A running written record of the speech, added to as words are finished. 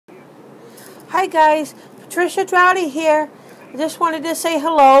Hi guys, Patricia Droughty here. I just wanted to say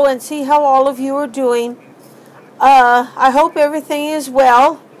hello and see how all of you are doing. I hope everything is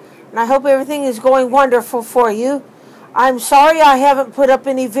well, and I hope everything is going wonderful for you. I'm sorry I haven't put up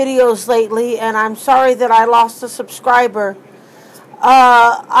any videos lately, and I'm sorry that I lost a subscriber.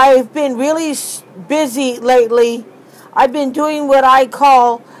 I've been really busy lately. I've been doing what I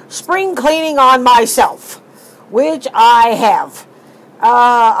call spring cleaning on myself, which I have.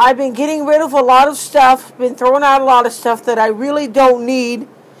 I've been getting rid of a lot of stuff, been throwing out a lot of stuff that I really don't need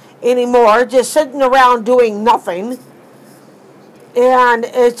anymore, just sitting around doing nothing. And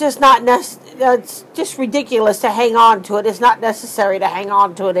it's just not it's just ridiculous to hang on to it. It's not necessary to hang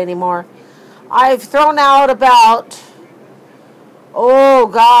on to it anymore. I've thrown out about, oh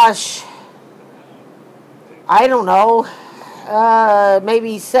gosh, I don't know,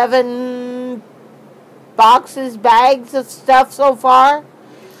 maybe 7 boxes, bags of stuff so far.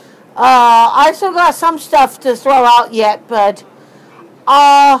 I still got some stuff to throw out yet, but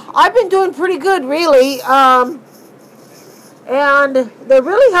I've been doing pretty good, really. And there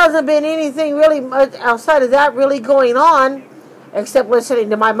really hasn't been anything really much outside of that really going on, except listening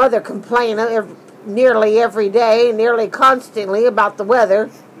to my mother complain nearly every day, nearly constantly about the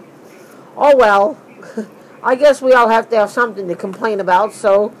weather. Oh well, I guess we all have to have something to complain about,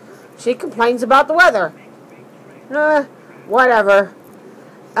 so she complains about the weather. Whatever.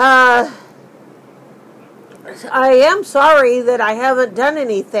 I am sorry that I haven't done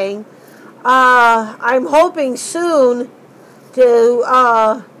anything. I'm hoping soon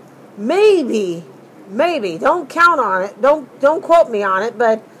to maybe, don't count on it, don't quote me on it,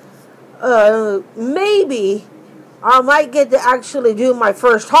 but maybe I might get to actually do my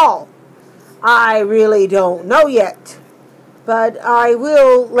first haul. I really don't know yet, but I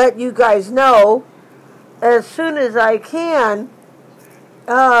will let you guys know as soon as I can.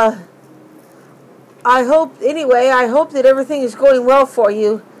 I hope that everything is going well for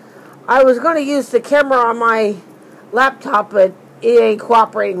you. I was going to use the camera on my laptop, but it ain't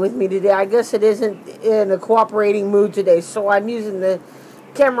cooperating with me today. I guess it isn't in a cooperating mood today, so I'm using the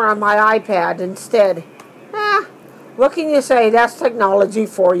camera on my iPad instead. What can you say? That's technology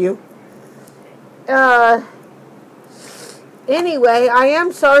for you. Anyway, I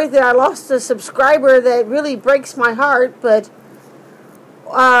am sorry that I lost a subscriber. That really breaks my heart, but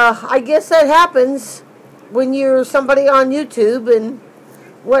I guess that happens when you're somebody on YouTube and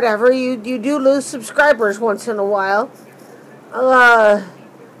whatever. You do lose subscribers once in a while.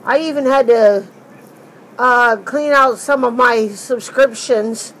 I even had to clean out some of my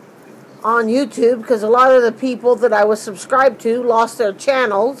subscriptions on YouTube because a lot of the people that I was subscribed to lost their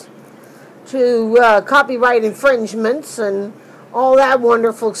channels to copyright infringements and all that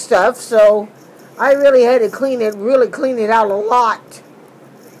wonderful stuff. So I really had to clean it out a lot.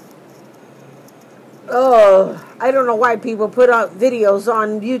 Oh, I don't know why people put out videos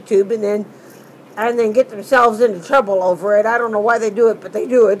on YouTube and then get themselves into trouble over it. I don't know why they do it, but they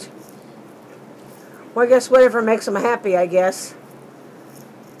do it. Well, I guess whatever makes them happy, I guess.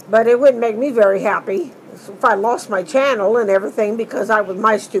 But it wouldn't make me very happy if I lost my channel and everything because of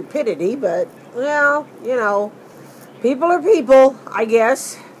my stupidity. But, well, you know, people are people, I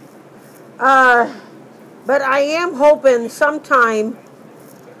guess. But I am hoping sometime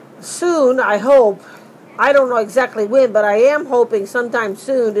soon, I hope. I don't know exactly when, but I am hoping sometime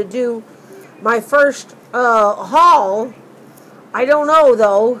soon to do my first haul. I don't know,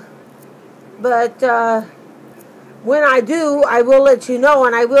 though. But when I do, I will let you know,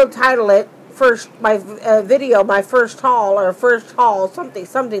 and I will title it my video, my first haul, or first haul,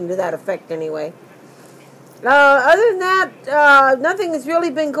 something to that effect anyway. Other than that, nothing has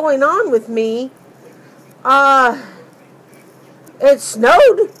really been going on with me. It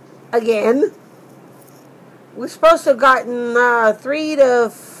snowed again. We're supposed to have gotten 3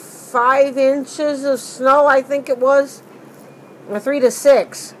 to 5 inches of snow, I think it was. Or 3 to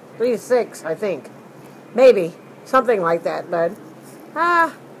 6. 3 to 6, I think. Maybe. Something like that, but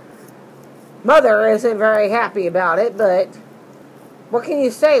Mother isn't very happy about it, but what can you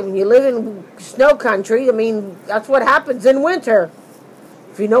say? When you live in snow country, I mean, that's what happens in winter.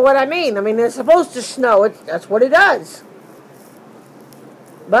 If you know what I mean. I mean, it's supposed to snow. That's what it does.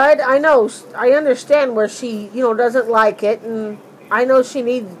 But I understand where she, doesn't like it, and I know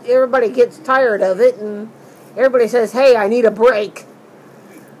everybody gets tired of it, and everybody says, hey, I need a break.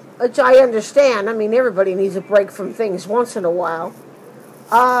 Which I understand. I mean, everybody needs a break from things once in a while.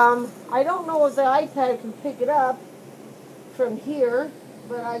 I don't know if the iPad can pick it up from here,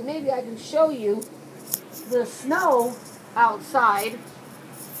 but maybe I can show you the snow outside,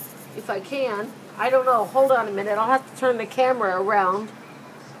 if I can. I don't know. Hold on a minute. I'll have to turn the camera around.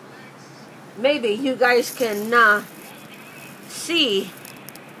 maybe you guys can see.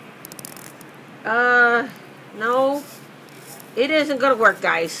 No, it isn't gonna work,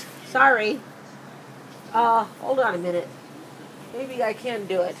 guys. Sorry. Hold on a minute. Maybe I can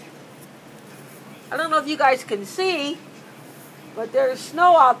do it. I don't know if you guys can see, but there's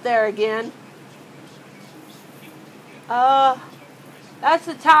snow out there again. That's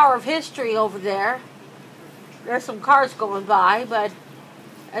the Tower of History over there. There's some cars going by, but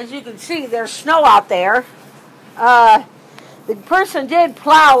as you can see, there's snow out there. The person did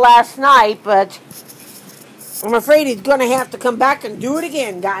plow last night, but I'm afraid he's going to have to come back and do it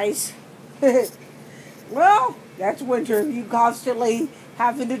again, guys. Well, that's winter. You constantly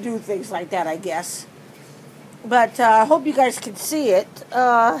having to do things like that, I guess. But I hope you guys can see it.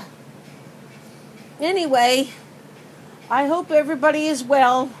 Anyway, I hope everybody is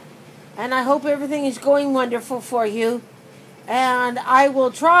well, and I hope everything is going wonderful for you. And I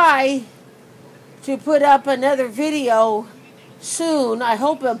will try to put up another video soon. I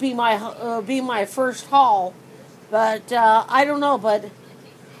hope it'll be my first haul, but I don't know. But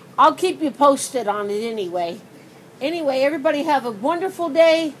I'll keep you posted on it anyway. Anyway, everybody have a wonderful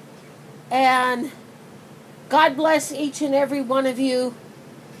day, and God bless each and every one of you.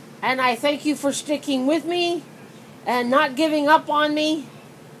 And I thank you for sticking with me and not giving up on me.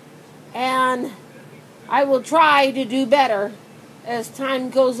 And I will try to do better as time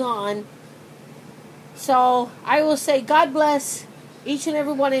goes on. So I will say God bless each and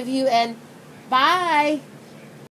every one of you, and bye.